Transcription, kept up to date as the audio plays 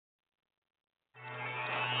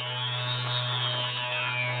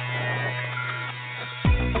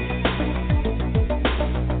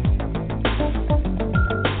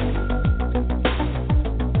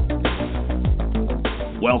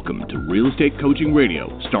Welcome to Real Estate Coaching Radio,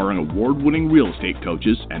 starring award-winning real estate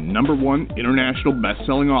coaches and #1 international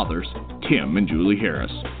best-selling authors, Tim and Julie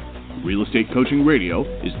Harris. Real Estate Coaching Radio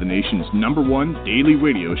is the nation's #1 daily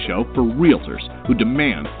radio show for realtors who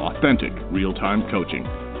demand authentic, real-time coaching.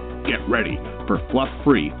 Get ready for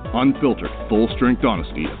fluff-free, unfiltered, full-strength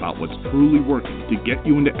honesty about what's truly working to get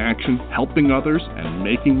you into action, helping others, and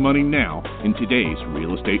making money now in today's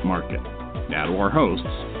real estate market. Now to our hosts,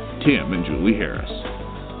 Tim and Julie Harris.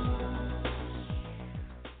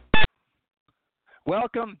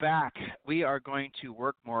 Welcome back. We are going to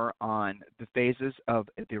work more on the phases of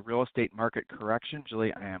the real estate market correction.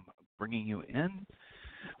 Julie, I am bringing you in.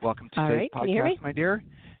 Welcome to today's podcast, my dear.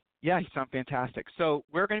 Yeah, you sound fantastic. So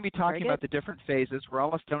we're going to be talking about the different phases. We're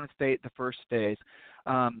almost done with the first phase.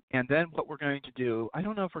 And then what we're going to do, I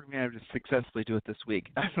don't know if we're going to be able to successfully do it this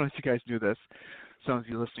week. I don't know if you guys knew this. Some of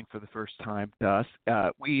you listening for the first time to us.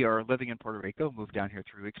 We are living in Puerto Rico, moved down here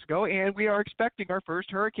 3 weeks ago, and we are expecting our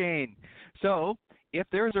first hurricane. So if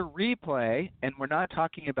there's a replay, and we're not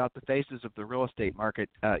talking about the phases of the real estate market,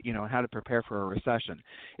 and how to prepare for a recession,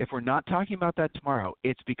 if we're not talking about that tomorrow,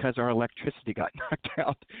 it's because our electricity got knocked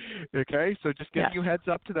out. Okay, so just giving you heads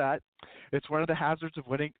up to that. It's one of the hazards of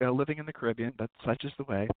living in the Caribbean. That's such is the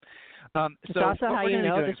way. It's also how you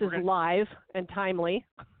know this is live and timely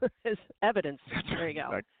as evidence. There you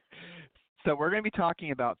go. So we're going to be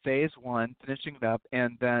talking about phase one, finishing it up,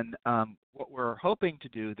 and then what we're hoping to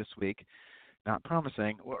do this week, not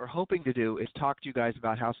promising, what we're hoping to do is talk to you guys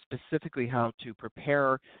about how to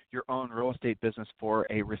prepare your own real estate business for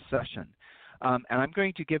a recession. And I'm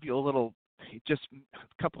going to give you just a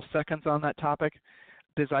couple seconds on that topic,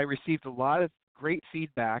 because I received a lot of great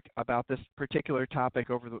feedback about this particular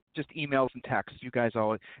topic over just emails and texts. You guys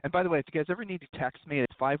always, and by the way, if you guys ever need to text me,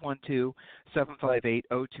 it's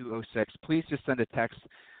 512-758-0206. Please just send a text.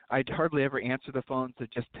 I hardly ever answer the phone, so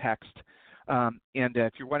just text. And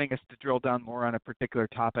if you're wanting us to drill down more on a particular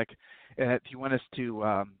topic, if you want us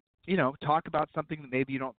to, talk about something that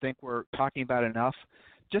maybe you don't think we're talking about enough,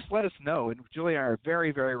 just let us know. And Julie and I are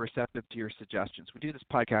very, very receptive to your suggestions. We do this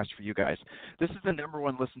podcast for you guys. This is the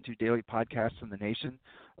 #1 listened to daily podcast in the nation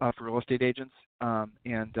for real estate agents.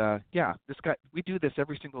 We do this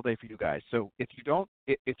every single day for you guys. So if you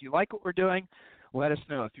like what we're doing, let us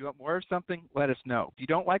know. If you want more of something, let us know. If you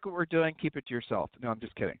don't like what we're doing, keep it to yourself. No, I'm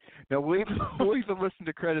just kidding. No, we'll even listen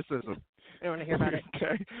to criticism. I don't want to hear about it.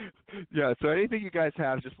 Okay. Yeah, so anything you guys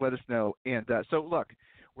have, just let us know. And so look,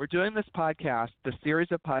 we're doing this podcast, the series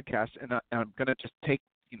of podcasts, and I'm going to just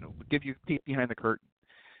give you a peek behind the curtain.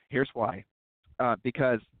 Here's why.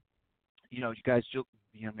 Because, you guys,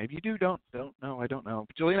 maybe you don't know, I don't know.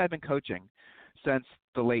 Julie and I have been coaching since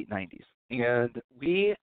the late 90s. And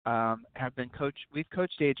we've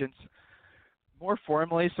coached agents more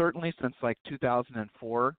formally, certainly since like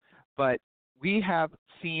 2004, but we have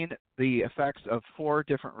seen the effects of 4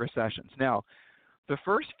 different recessions. Now, the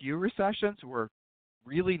first few recessions were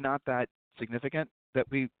really not that significant that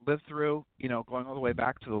we lived through, going all the way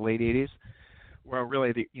back to the late 80s, well,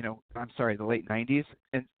 really the late 90s.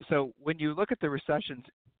 And so when you look at the recessions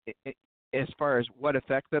as far as what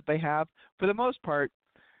effect that they have, for the most part,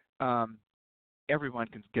 everyone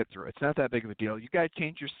can get through it. It's not that big of a deal. You got to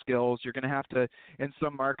change your skills. You're going to have to, in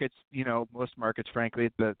some markets, most markets, frankly,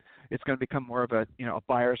 it's going to become more of a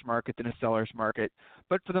buyer's market than a seller's market.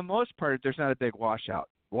 But for the most part, there's not a big washout.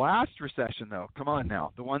 Last recession, though, come on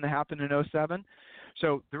now, the one that happened in 2007.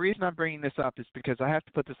 So the reason I'm bringing this up is because I have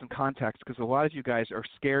to put this in context, because a lot of you guys are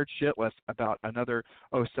scared shitless about another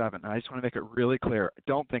 2007. And I just want to make it really clear. I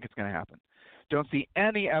don't think it's going to happen. Don't see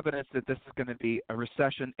any evidence that this is going to be a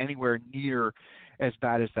recession anywhere near as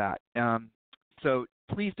bad as that. So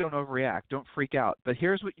please don't overreact. Don't freak out. But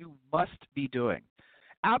here's what you must be doing.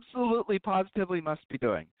 Absolutely, positively must be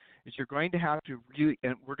doing, is you're going to have to really,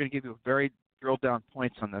 and we're going to give you a very drill down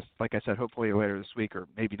points on this, like I said, hopefully later this week or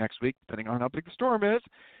maybe next week, depending on how big the storm is.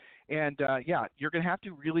 And you're going to have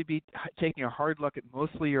to really be taking a hard look at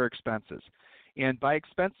mostly your expenses. And by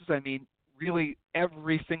expenses, I mean really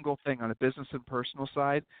every single thing on a business and personal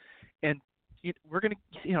side. And we're going to,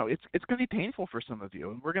 it's going to be painful for some of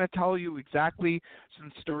you. And we're going to tell you exactly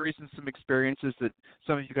some stories and some experiences that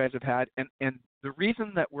some of you guys have had. And the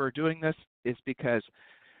reason that we're doing this is because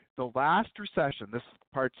the last recession, this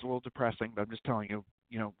part's a little depressing, but I'm just telling you,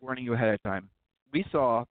 warning you ahead of time. We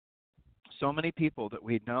saw so many people that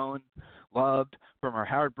we'd known, loved from our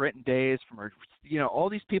Howard Brinton days, from our, all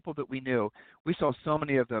these people that we knew. We saw so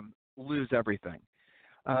many of them lose everything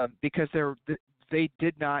because they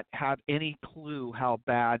did not have any clue how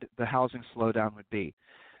bad the housing slowdown would be.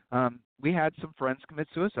 We had some friends commit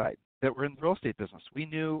suicide. that were in the real estate business. We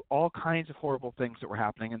knew all kinds of horrible things that were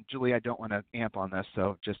happening. And Julie, I don't want to amp on this,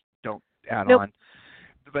 so just don't add on.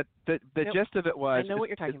 But the gist of it was, I know what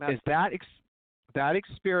you're talking about. Is that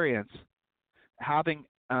experience, having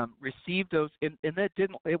received those, and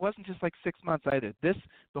it wasn't just like 6 months either.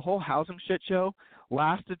 The whole housing shit show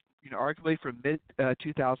lasted, arguably from mid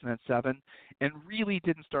 2007, and really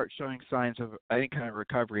didn't start showing signs of any kind of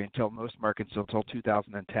recovery until most markets until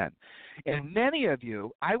 2010. And many of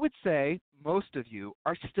you, I would say most of you,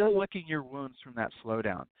 are still licking your wounds from that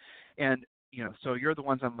slowdown. And so you're the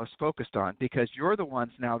ones I'm most focused on, because you're the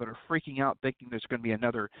ones now that are freaking out thinking there's going to be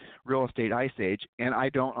another real estate ice age, and I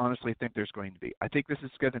don't honestly think there's going to be. I think this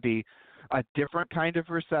is going to be a different kind of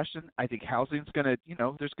recession. I think housing's going to,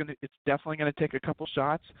 it's definitely going to take a couple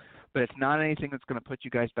shots, but it's not anything that's going to put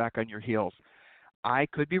you guys back on your heels. I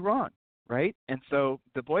could be wrong, right? And so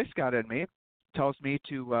the Boy Scout in me tells me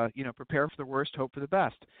to, prepare for the worst, hope for the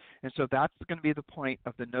best. And so that's going to be the point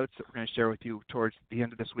of the notes that we're going to share with you towards the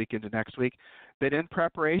end of this week into next week. But in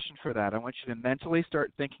preparation for that, I want you to mentally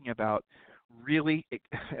start thinking about really,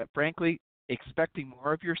 frankly, expecting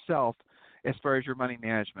more of yourself as far as your money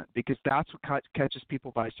management, because that's what catches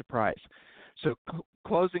people by surprise. So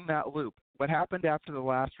closing that loop, what happened after the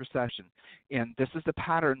last recession, and this is the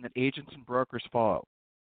pattern that agents and brokers follow,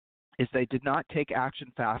 is they did not take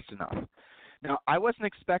action fast enough. Now, I wasn't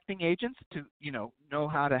expecting agents to, know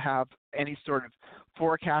how to have any sort of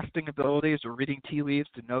forecasting abilities or reading tea leaves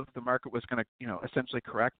to know that the market was going to, essentially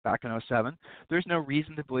correct back in 2007. There's no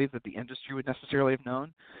reason to believe that the industry would necessarily have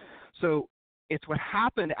known. So it's what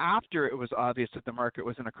happened after it was obvious that the market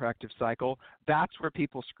was in a corrective cycle. That's where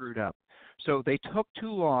people screwed up. So they took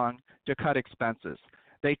too long to cut expenses.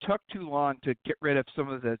 They took too long to get rid of some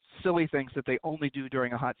of the silly things that they only do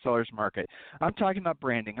during a hot seller's market. I'm talking about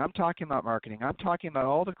branding. I'm talking about marketing. I'm talking about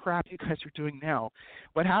all the crap you guys are doing now.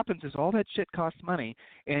 What happens is all that shit costs money,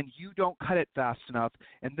 and you don't cut it fast enough.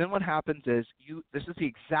 And then what happens is this is the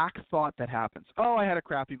exact thought that happens. Oh, I had a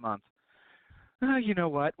crappy month. You know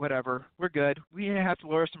what? Whatever. We're good. We have to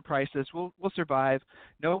lower some prices. We'll survive.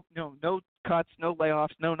 No cuts, no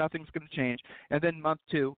layoffs. No, nothing's going to change. And then month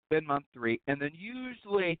 2, then month 3, and then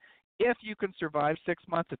usually, if you can survive 6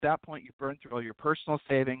 months, at that point you burn through all your personal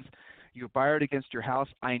savings. You borrowed against your house.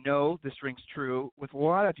 I know this rings true with a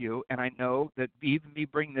lot of you, and I know that even me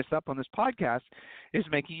bringing this up on this podcast is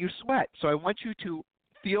making you sweat. So I want you to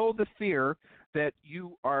feel the fear that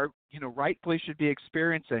you are, rightfully should be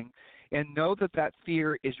experiencing. And know that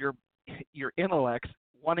fear is your intellect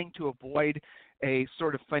wanting to avoid a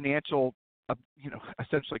sort of financial,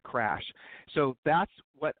 essentially crash. So that's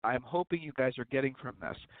what I'm hoping you guys are getting from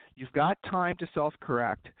this. You've got time to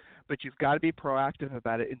self-correct, but you've got to be proactive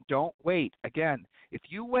about it. And don't wait. Again, if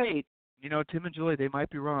you wait, Tim and Julie, they might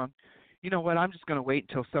be wrong. You know what, I'm just going to wait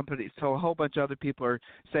until a whole bunch of other people are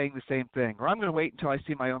saying the same thing. Or I'm going to wait until I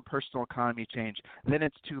see my own personal economy change. Then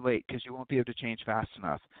it's too late because you won't be able to change fast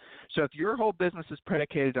enough. So if your whole business is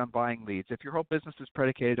predicated on buying leads, if your whole business is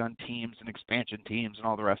predicated on teams and expansion teams and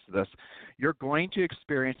all the rest of this, you're going to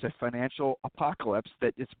experience a financial apocalypse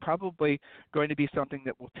that is probably going to be something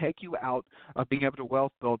that will take you out of being able to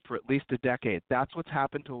wealth build for at least a decade. That's what's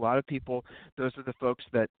happened to a lot of people. Those are the folks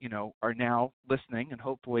that, are now listening, and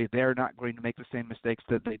hopefully they're not going to make the same mistakes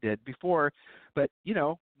that they did before. But,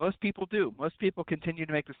 most people do. Most people continue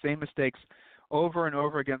to make the same mistakes over and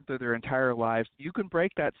over again through their entire lives. You can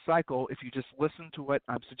break that cycle if you just listen to what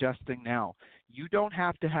I'm suggesting now. You don't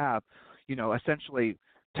have to have, essentially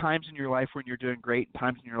times in your life when you're doing great and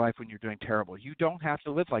times in your life when you're doing terrible. You don't have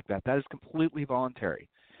to live like that. That is completely voluntary.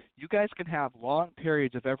 You guys can have long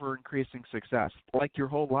periods of ever-increasing success, like your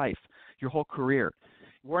whole life, your whole career.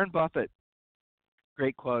 Warren Buffett,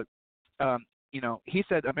 great quote, he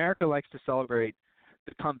said, America likes to celebrate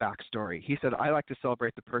the comeback story. He said, I like to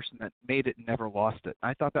celebrate the person that made it and never lost it.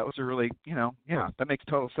 I thought that was a really, that makes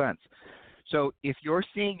total sense. So if you're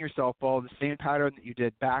seeing yourself follow the same pattern that you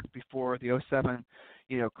did back before the 2007,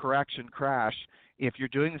 correction crash, if you're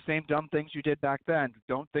doing the same dumb things you did back then,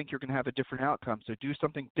 don't think you're going to have a different outcome. So do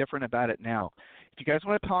something different about it now. If you guys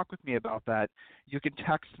want to talk with me about that, you can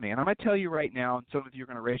text me. And I'm going to tell you right now, and some of you are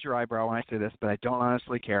going to raise your eyebrow when I say this, but I don't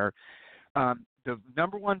honestly care. The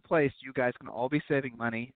number one place you guys can all be saving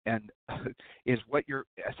money and is what you're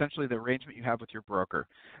essentially the arrangement you have with your broker.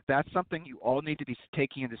 That's something you all need to be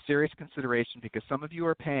taking into serious consideration, because some of you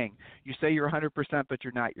are paying. You say you're 100%, but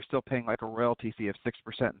you're not. You're still paying like a royalty fee of 6%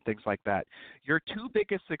 and things like that. Your two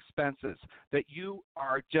biggest expenses that you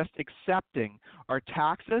are just accepting are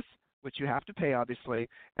taxes which you have to pay obviously,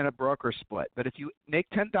 and a broker split. But if you make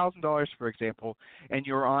 $10,000, for example, and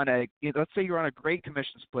you're on let's say you're on a great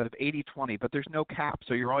commission split of 80-20, but there's no cap,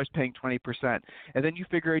 so you're always paying 20%. And then you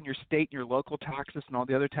figure in your state and your local taxes and all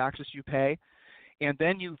the other taxes you pay, and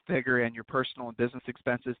then you figure in your personal and business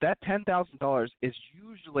expenses, that $10,000 is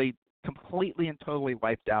usually completely and totally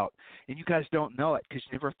wiped out. And you guys don't know it because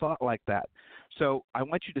you never thought like that. So I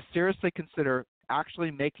want you to seriously consider actually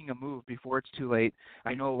making a move before it's too late.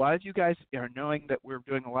 I know a lot of you guys are knowing that we're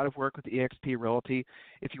doing a lot of work with eXp Realty.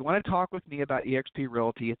 If you want to talk with me about eXp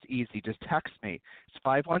Realty, it's easy. Just text me. It's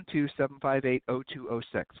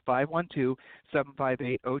 512-758-0206,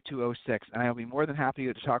 512-758-0206, and I'll be more than happy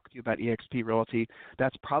to talk with you about eXp Realty.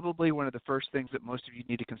 That's probably one of the first things that most of you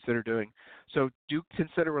need to consider doing. So do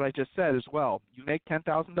consider what I just said as well. You make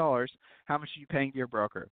 $10,000, how much are you paying to your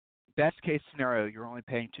broker? Best case scenario, you're only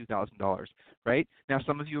paying $2,000, right? Now,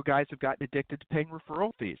 some of you guys have gotten addicted to paying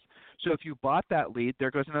referral fees. So if you bought that lead, there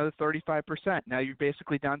goes another 35%. Now you're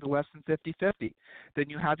basically down to less than 50-50. Then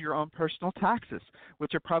you have your own personal taxes,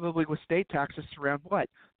 which are probably with state taxes around what,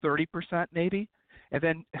 30% maybe? And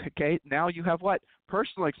then, okay, now you have what?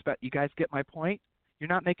 Personal expense. You guys get my point? You're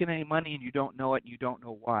not making any money and you don't know it and you don't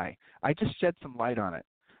know why. I just shed some light on it.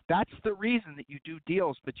 That's the reason that you do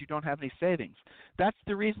deals, but you don't have any savings. That's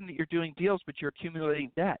the reason that you're doing deals, but you're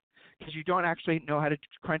accumulating debt because you don't actually know how to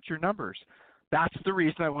crunch your numbers. That's the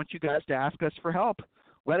reason I want you guys to ask us for help.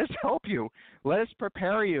 Let us help you. Let us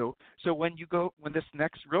prepare you. So when this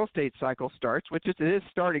next real estate cycle starts, which it is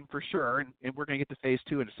starting for sure, and we're going to get to phase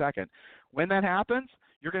 2 in a second. When that happens,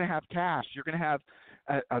 you're going to have cash. You're going to have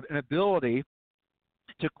an ability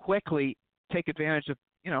to quickly take advantage of,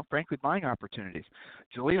 frankly, buying opportunities.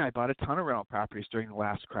 Julie and I bought a ton of rental properties during the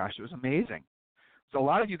last crash. It was amazing. So a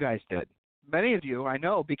lot of you guys did. Many of you, I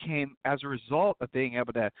know, became, as a result of being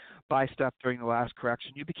able to buy stuff during the last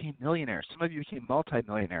correction, you became millionaires. Some of you became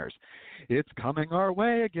multimillionaires. It's coming our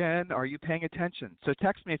way again. Are you paying attention? So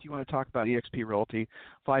text me if you want to talk about eXp Realty,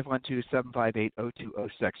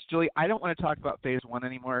 512-758-0206. Julie, I don't want to talk about phase 1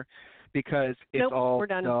 anymore because it's we're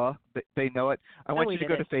done. They know it. I want you to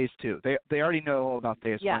go to phase 2. They already know all about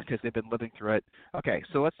phase 1 because they've been living through it. Okay,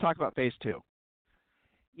 so let's talk about phase 2.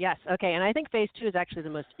 Yes, okay, and I think phase 2 is actually the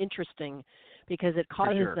most interesting because it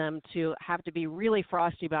causes them to have to be really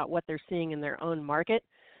frosty about what they're seeing in their own market.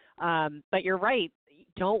 But you're right.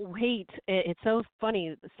 Don't wait. It's so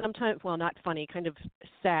funny. Sometimes, well, not funny, kind of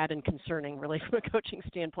sad and concerning, really, from a coaching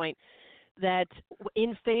standpoint, that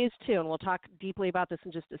in phase 2, and we'll talk deeply about this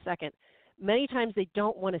in just a second, many times they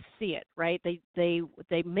don't want to see it, right? They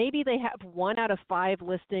maybe they have 1 out of 5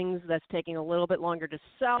 listings that's taking a little bit longer to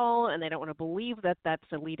sell, and they don't want to believe that that's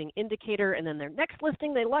a leading indicator. And then their next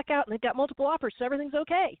listing, they luck out and they've got multiple offers, so everything's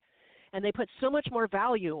okay. And they put so much more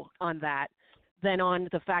value on that than on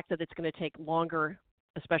the fact that it's going to take longer,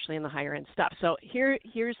 especially in the higher end stuff. So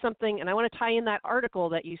here's something, and I want to tie in that article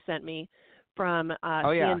that you sent me from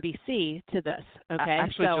CNBC to this. Okay.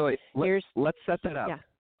 Actually, so Julie, let's set that up. Yeah.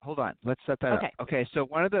 Hold on. Let's set that up. Okay. So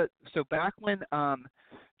back when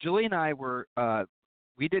Julie and I were,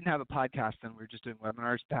 we didn't have a podcast then. We were just doing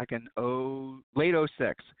webinars back in late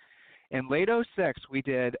 06. In late 06, we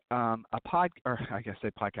did podcast.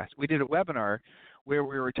 We did a webinar where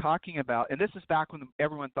we were talking about, and this is back when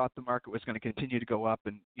everyone thought the market was going to continue to go up,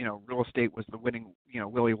 and real estate was the winning,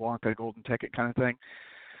 Willy Wonka golden ticket kind of thing.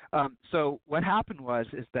 So what happened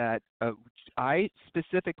is that I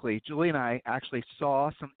specifically, Julie and I actually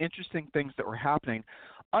saw some interesting things that were happening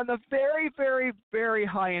on the very, very, very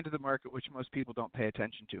high end of the market, which most people don't pay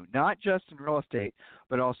attention to, not just in real estate,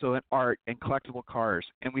 but also in art and collectible cars.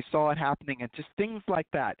 And we saw it happening and just things like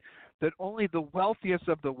that only the wealthiest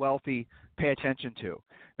of the wealthy pay attention to.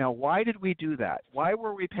 Now, why did we do that? Why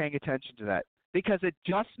were we paying attention to that? Because it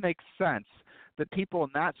just makes sense that people in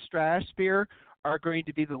that stratosphere are going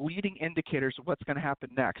to be the leading indicators of what's going to happen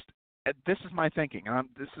next. And this is my thinking.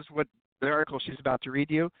 This is what the article she's about to read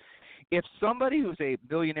you. If somebody who's a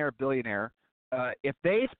billionaire, if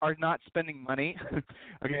they are not spending money,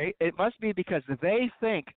 okay, it must be because they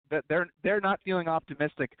think that they're not feeling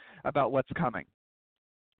optimistic about what's coming.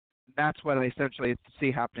 That's what I essentially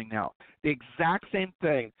see happening now. The exact same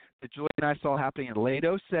thing that Julie and I saw happening in late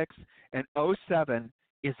 06 and 07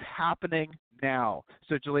 is happening now.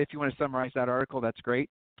 So, Julie, if you want to summarize that article, that's great.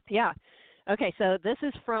 Yeah. Okay, so this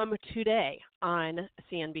is from today on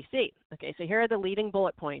CNBC. Okay, so here are the leading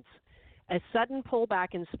bullet points. A sudden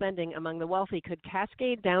pullback in spending among the wealthy could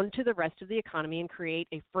cascade down to the rest of the economy and create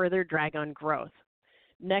a further drag on growth.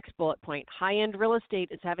 Next bullet point, high-end real estate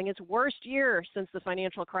is having its worst year since the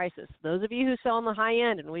financial crisis. Those of you who sell in the high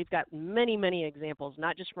end, and we've got many, many examples,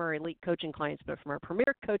 not just from our elite coaching clients, but from our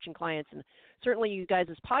premier coaching clients, and certainly you guys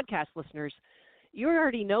as podcast listeners, you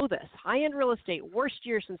already know this. High-end real estate, worst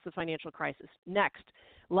year since the financial crisis. Next,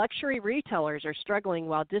 luxury retailers are struggling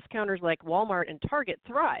while discounters like Walmart and Target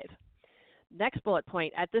thrive. Next bullet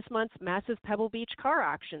point, at this month's massive Pebble Beach car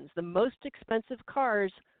auctions, the most expensive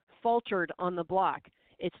cars faltered on the block.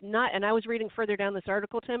 It's not, and I was reading further down this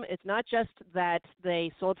article, Tim, it's not just that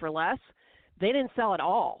they sold for less, they didn't sell at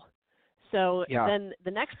all. So then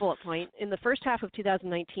the next bullet point, in the first half of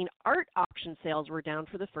 2019, art auction sales were down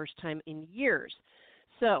for the first time in years.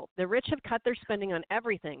 So the rich have cut their spending on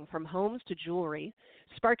everything from homes to jewelry,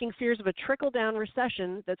 sparking fears of a trickle-down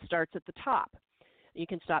recession that starts at the top. You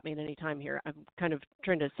can stop me at any time here. I'm kind of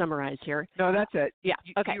trying to summarize here. No, that's it. Yeah.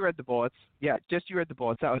 Okay. You read the bullets. Yeah, just you read the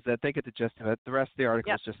bullets. That was it. They get the gist of it. The rest of the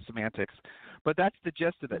article is just semantics. But that's the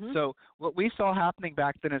gist of it. So what we saw happening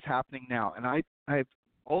back then is happening now. And I've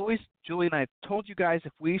always, Julie and I have told you guys,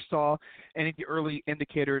 if we saw any of the early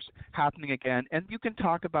indicators happening again, and you can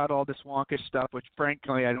talk about all this wonkish stuff, which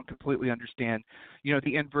frankly I don't completely understand,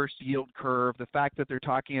 the inverse yield curve, the fact that they're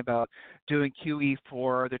talking about doing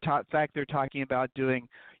QE4, the fact they're talking about doing,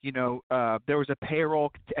 there was a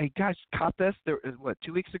payroll. Hey, guys, caught this?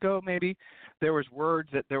 2 weeks ago maybe? There was words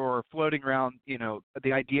that there were floating around,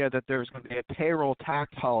 the idea that there was going to be a payroll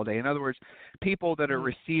tax holiday. In other words, people that are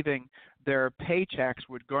receiving their paychecks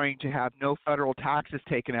were going to have no federal taxes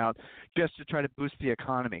taken out just to try to boost the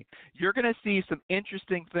economy. You're going to see some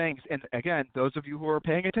interesting things. And again, those of you who are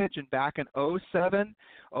paying attention back in 07,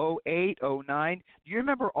 08, 09, do you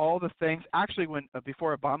remember all the things? Actually,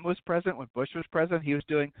 before Obama was president, when Bush was president, he was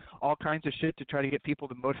doing all kinds of shit to try to get people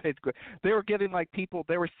to motivate. They were giving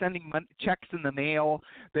they were sending checks in the mail.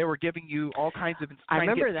 They were giving you all kinds of trying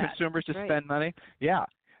to get consumers to spend money. Yeah.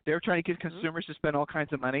 They're trying to get consumers to spend all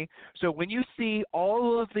kinds of money. So when you see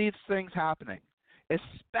all of these things happening,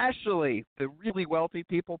 especially the really wealthy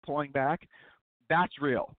people pulling back, that's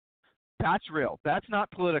real. That's real. That's not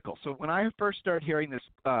political. So when I first started hearing this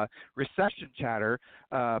recession chatter,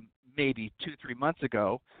 maybe 2-3 months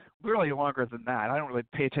ago, really longer than that, I don't really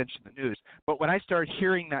pay attention to the news. But when I started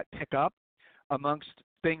hearing that pick up amongst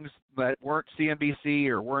things that weren't CNBC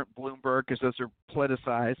or weren't Bloomberg, because those are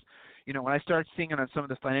politicized, when I started seeing it on some of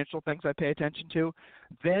the financial things I pay attention to,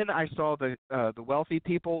 then I saw the wealthy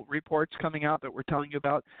people reports coming out that we're telling you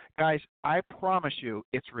about. Guys, I promise you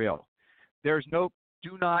it's real.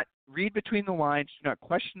 Do not read between the lines. Do not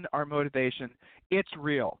question our motivation. It's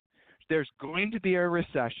real. There's going to be a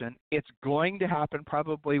recession. It's going to happen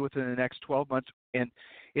probably within the next 12 months, and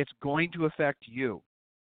it's going to affect you.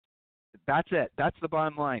 That's it. That's the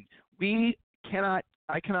bottom line. I cannot,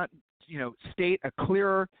 state a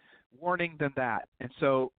clearer warning than that. And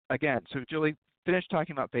so Julie, finish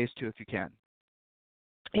talking about phase 2 if you can.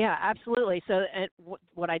 Yeah, absolutely. So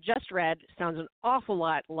what I just read sounds an awful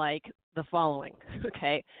lot like the following.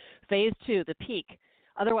 Okay, phase 2, the peak,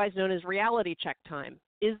 otherwise known as reality check time.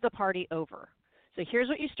 Is the party over? So here's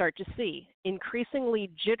what you start to see. Increasingly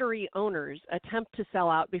jittery owners attempt to sell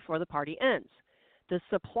out before the party ends. The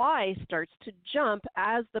supply starts to jump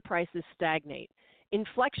as the prices stagnate.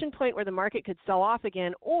 Inflection point where the market could sell off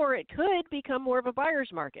again, or it could become more of a buyer's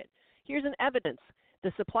market. Here's an evidence.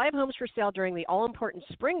 The supply of homes for sale during the all-important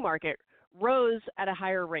spring market rose at a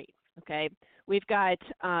higher rate. Okay, we've got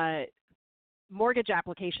mortgage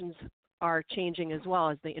applications are changing as well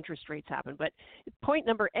as the interest rates happen. But point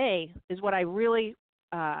number A is what I really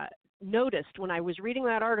noticed when I was reading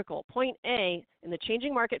that article. Point A, in the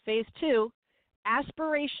changing market phase 2,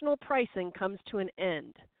 aspirational pricing comes to an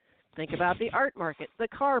end. Think about the art market, the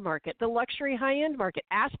car market, the luxury high-end market.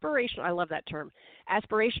 Aspirational, I love that term.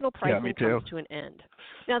 Aspirational pricing comes to an end.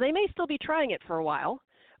 Now, they may still be trying it for a while,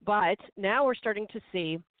 but now we're starting to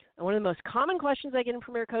see one of the most common questions I get in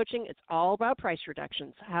Premier Coaching, it's all about price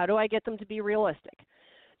reductions. How do I get them to be realistic?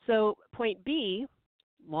 So point B,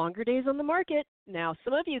 longer days on the market. Now,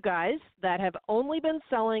 some of you guys that have only been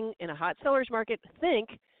selling in a hot seller's market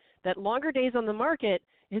think that longer days on the market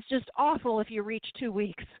is just awful if you reach 2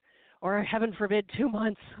 weeks. Or heaven forbid, 2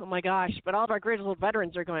 months. Oh my gosh. But all of our grizzled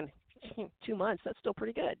veterans are going, 2 months, that's still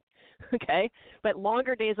pretty good. Okay? But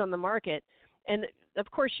longer days on the market. And of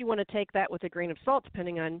course, you want to take that with a grain of salt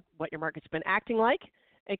depending on what your market's been acting like.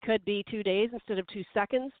 It could be 2 days instead of 2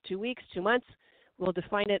 seconds, 2 weeks, 2 months. We'll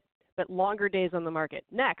define it, but longer days on the market.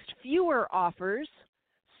 Next, fewer offers.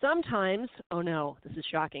 Sometimes, oh no, this is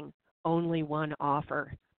shocking, only one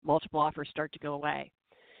offer. Multiple offers start to go away.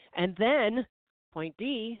 And then, point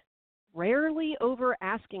D, rarely over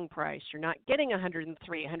asking price. You're not getting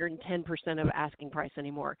 103, 110% of asking price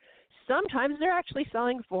anymore. Sometimes they're actually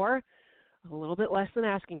selling for a little bit less than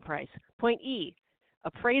asking price. Point E,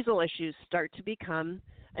 appraisal issues start to become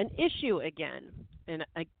an issue again. And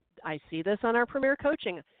I see this on our Premier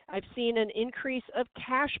Coaching. I've seen an increase of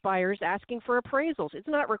cash buyers asking for appraisals. It's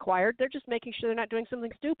not required. They're just making sure they're not doing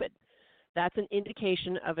something stupid. That's an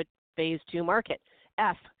indication of a phase 2 market.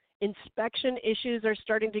 F, inspection issues are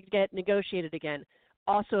starting to get negotiated again.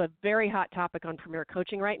 Also a very hot topic on Premier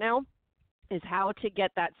Coaching right now is how to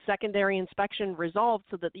get that secondary inspection resolved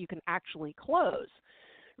so that you can actually close.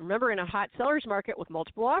 Remember, in a hot seller's market with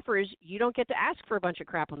multiple offers, you don't get to ask for a bunch of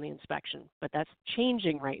crap on the inspection, but that's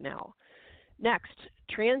changing right now. Next,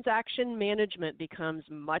 transaction management becomes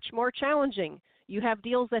much more challenging. You have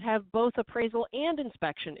deals that have both appraisal and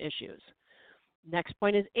inspection issues. Next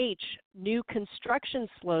point is H, new construction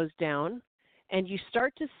slows down, and you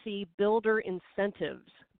start to see builder incentives.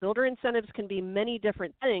 Builder incentives can be many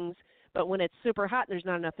different things, but when it's super hot and there's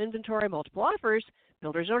not enough inventory, multiple offers,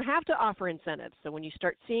 builders don't have to offer incentives. So when you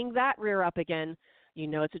start seeing that rear up again, you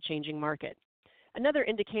know it's a changing market. Another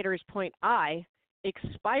indicator is point I,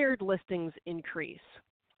 expired listings increase.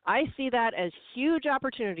 I see that as huge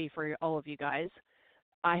opportunity for all of you guys.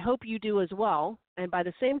 I hope you do as well. And by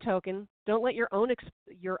the same token, don't let your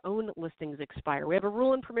own listings expire. We have a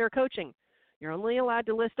rule in Premier Coaching. You're only allowed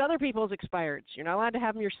to list other people's expireds. You're not allowed to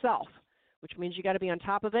have them yourself, which means you got to be on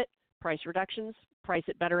top of it. Price reductions, price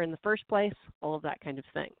it better in the first place, all of that kind of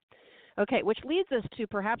thing. Okay, which leads us to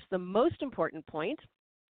perhaps the most important point,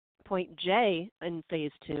 point J in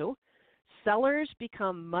phase 2. Sellers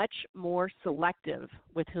become much more selective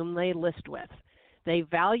with whom they list with. They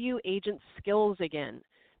value agent skills again.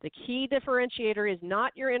 The key differentiator is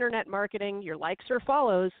not your internet marketing, your likes or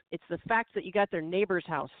follows. It's the fact that you got their neighbor's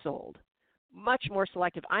house sold. Much more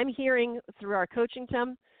selective. I'm hearing through our coaching,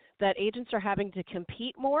 Tim, that agents are having to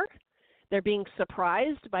compete more. They're being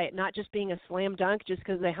surprised by it not just being a slam dunk just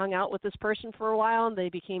because they hung out with this person for a while and they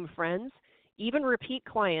became friends. Even repeat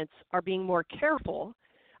clients are being more careful.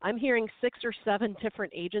 I'm hearing 6 or 7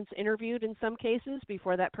 different agents interviewed in some cases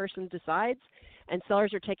before that person decides, and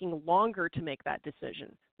sellers are taking longer to make that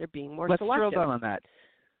decision. They're being more selective. Let's drill down on that.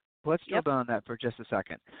 Let's drill down on that for just a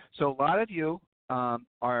second. So a lot of you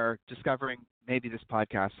are discovering maybe this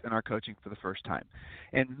podcast and our coaching for the first time.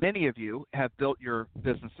 And many of you have built your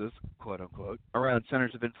businesses, quote unquote, around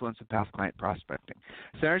centers of influence and past client prospecting.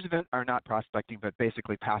 Centers of are not prospecting, but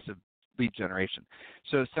basically passive lead generation.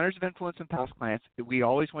 So centers of influence and past clients, we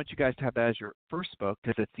always want you guys to have that as your first spoke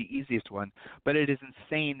because it's the easiest one, but it is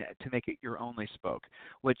insane to make it your only spoke.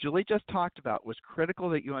 What Julie just talked about was critical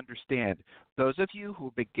that you understand. Those of you who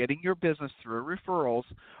have been getting your business through referrals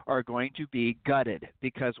are going to be gutted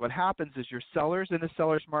because what happens is your sellers in a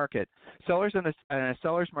seller's market, sellers in a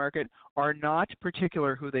seller's market are not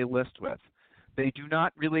particular who they list with. They do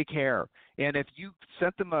not really care. And if you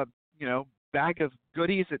sent them a, bag of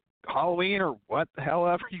goodies at Halloween or what the hell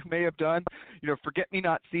ever you may have done,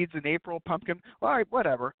 forget-me-not seeds in April, pumpkin, all right,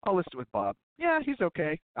 whatever, I'll list it with Bob. Yeah, he's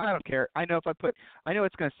okay. I don't care. I know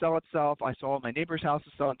it's going to sell itself. I saw my neighbor's house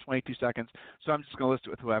is selling in 22 seconds, so I'm just going to list it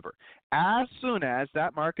with whoever. As soon as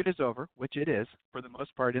that market is over, which it is for the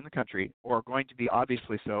most part in the country, or going to be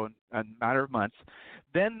obviously so in a matter of months,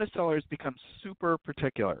 then the sellers become super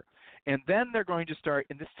particular. And then they're going to start,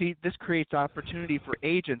 and this creates opportunity for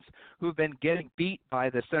agents who've been getting beat by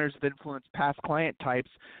the centers of influence past client types.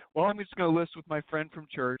 Well, I'm just going to list with my friend from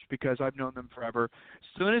church because I've known them forever.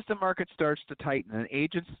 As soon as the market starts to tighten, and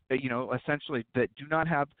agents, essentially that do not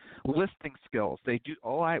have listing skills, they do.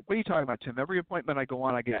 What are you talking about, Tim? Every appointment I go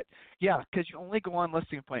on, I get. Yeah, because you only go on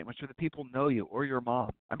listing appointments where the people know you or your mom.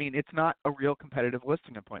 I mean, it's not a real competitive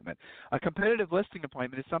listing appointment. A competitive listing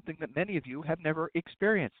appointment is something that many of you have never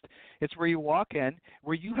experienced. It's where you walk in,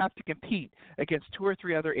 where you have to compete against 2 or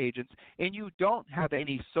 3 other agents, and you don't have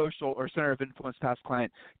any social or center of influence past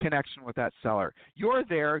client connection with that seller. You're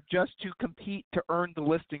there just to compete to earn the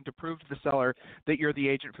listing to prove to the seller that you're the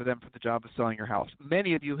agent for them for the job of selling your house.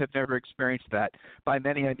 Many of you have never experienced that. By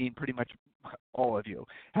many, I mean pretty much all of you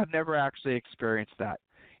have never actually experienced that.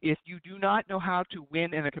 If you do not know how to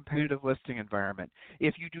win in a competitive listing environment,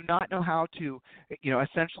 if you do not know how to,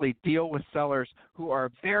 essentially deal with sellers who are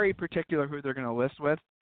very particular who they're going to list with,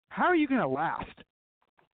 how are you going to last?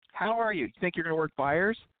 How are you? You think you're going to work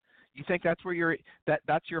buyers? You think that's where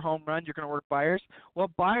that's your home run? You're going to work buyers? Well,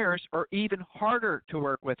 buyers are even harder to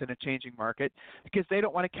work with in a changing market because they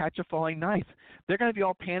don't want to catch a falling knife. They're going to be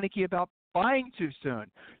all panicky about buying too soon?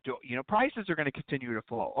 Prices are going to continue to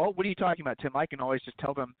fall. Oh, what are you talking about, Tim? I can always just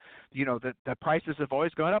tell them, that the prices have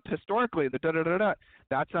always gone up historically.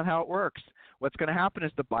 That's not how it works. What's going to happen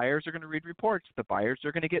is the buyers are going to read reports. The buyers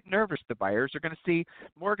are going to get nervous. The buyers are going to see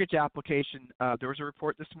mortgage application. There was a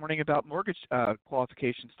report this morning about mortgage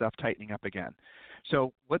qualification stuff tightening up again.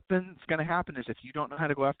 So what then is going to happen is if you don't know how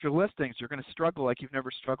to go after listings, you're going to struggle like you've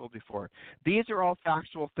never struggled before. These are all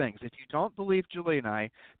factual things. If you don't believe Julie and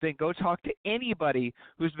I, then go talk to anybody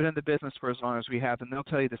who's been in the business for as long as we have, and they'll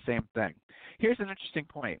tell you the same thing. Here's an interesting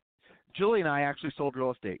point. Julie and I actually sold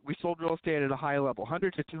real estate. We sold real estate at a high level,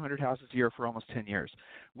 100 to 200 houses a year for almost 10 years.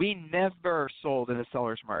 We never sold in a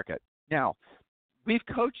seller's market. Now, we've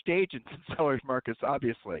coached agents in sellers markets,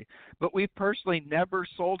 obviously, but we've personally never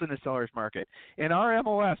sold in a seller's market. In our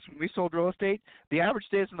MLS, when we sold real estate, the average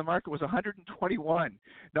days in the market was 121.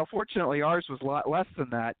 Now, fortunately, ours was a lot less than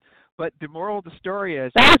that. But the moral of the story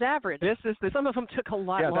is that was average. Some of them took a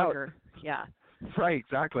lot longer. Yeah. Right,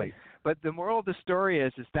 exactly. But the moral of the story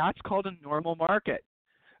is that's called a normal market.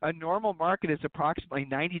 A normal market is approximately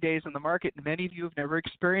 90 days in the market, and many of you have never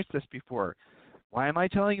experienced this before. Why am I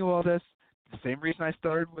telling you all this? The same reason I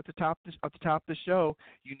started with at the top of the show.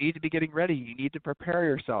 You need to be getting ready. You need to prepare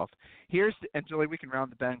yourself. And Julie, we can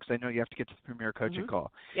round the bend because I know you have to get to the Premier Coaching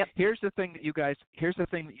Call. Yep. Here's the thing that you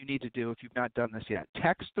need to do if you've not done this yet.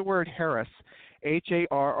 Text the word Harris,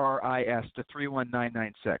 Harris, to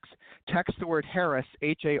 31996. Text the word Harris,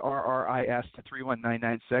 Harris, to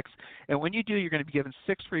 31996. And when you do, you're going to be given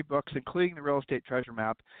 6 free books, including the Real Estate Treasure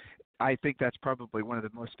Map. I think that's probably one of the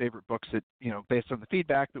most favorite books that, based on the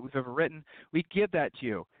feedback that we've ever written. We give that to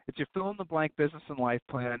you. It's your fill-in-the-blank business and life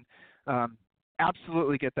plan.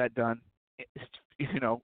 Absolutely get that done.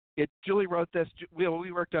 Julie wrote this. We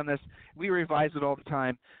worked on this. We revise it all the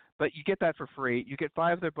time. But you get that for free. You get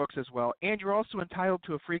 5 of their books as well. And you're also entitled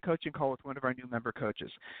to a free coaching call with one of our new member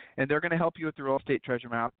coaches. And they're going to help you with the Real Estate Treasure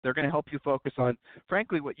Map. They're going to help you focus on,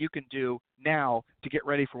 frankly, what you can do now to get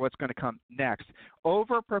ready for what's going to come next.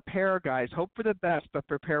 Over-prepare, guys. Hope for the best, but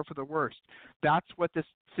prepare for the worst. That's what this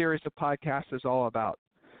series of podcasts is all about.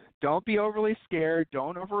 Don't be overly scared.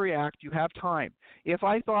 Don't overreact. You have time. If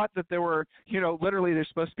I thought that there were, literally there's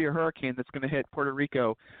supposed to be a hurricane that's going to hit Puerto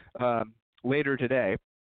Rico later today.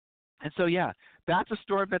 And so, that's a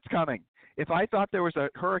storm that's coming. If I thought there was a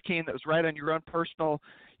hurricane that was right on your own personal,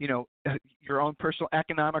 your own personal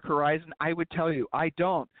economic horizon, I would tell you. I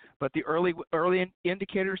don't. But the early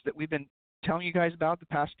indicators that we've been telling you guys about the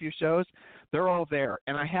past few shows, they're all there.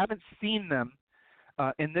 And I haven't seen them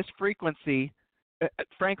in this frequency,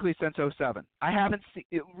 frankly, since 2007. I haven't seen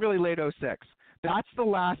it really late 2006. That's the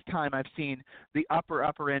last time I've seen the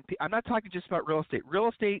upper end. I'm not talking just about real estate. Real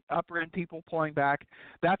estate upper end people pulling back,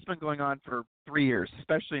 that's been going on for 3 years,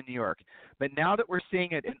 especially in New York. But now that we're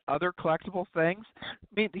seeing it in other collectible things,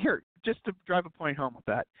 here, just to drive a point home with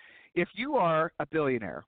that, if you are a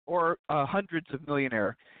billionaire or hundreds of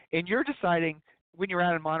millionaire and you're deciding when you're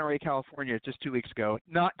out in Monterey, California just 2 weeks ago,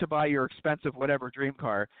 not to buy your expensive whatever dream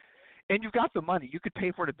car, and you've got the money, you could pay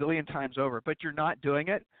for it 1 billion times over, but you're not doing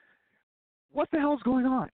it, what the hell is going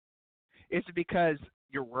on? Is it because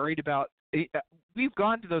you're worried about – we've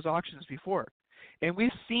gone to those auctions before, and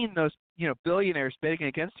we've seen those, billionaires bidding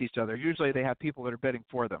against each other. Usually they have people that are bidding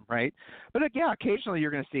for them, right? But, occasionally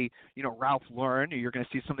you're going to see, Ralph Lauren, or you're going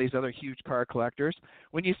to see some of these other huge car collectors.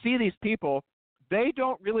 When you see these people, they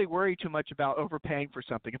don't really worry too much about overpaying for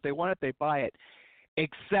something. If they want it, they buy it,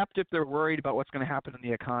 except if they're worried about what's going to happen in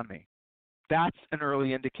the economy. That's an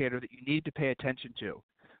early indicator that you need to pay attention to.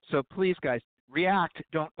 So please, guys, react,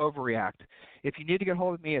 don't overreact. If you need to get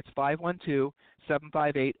hold of me, it's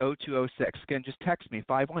 512-758-0206. Again, just text me,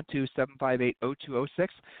 512-758-0206.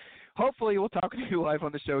 Hopefully we'll talk to you live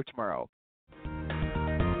on the show tomorrow.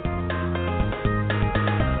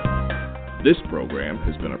 This program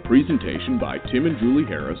has been a presentation by Tim and Julie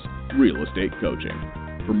Harris, Real Estate Coaching.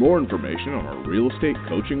 For more information on our real estate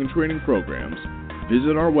coaching and training programs,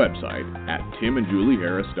 visit our website at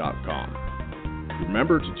timandjulieharris.com.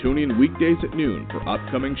 Remember to tune in weekdays at noon for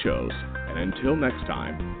upcoming shows. And until next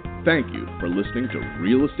time, thank you for listening to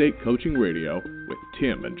Real Estate Coaching Radio with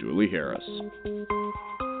Tim and Julie Harris.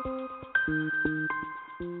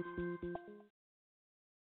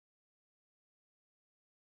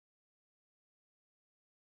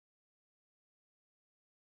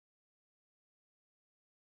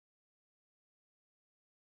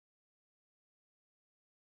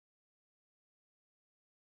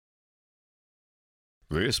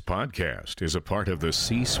 This podcast is a part of the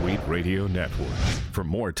C-Suite Radio Network. For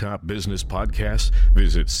more top business podcasts,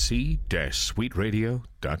 visit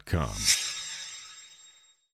c-suiteradio.com.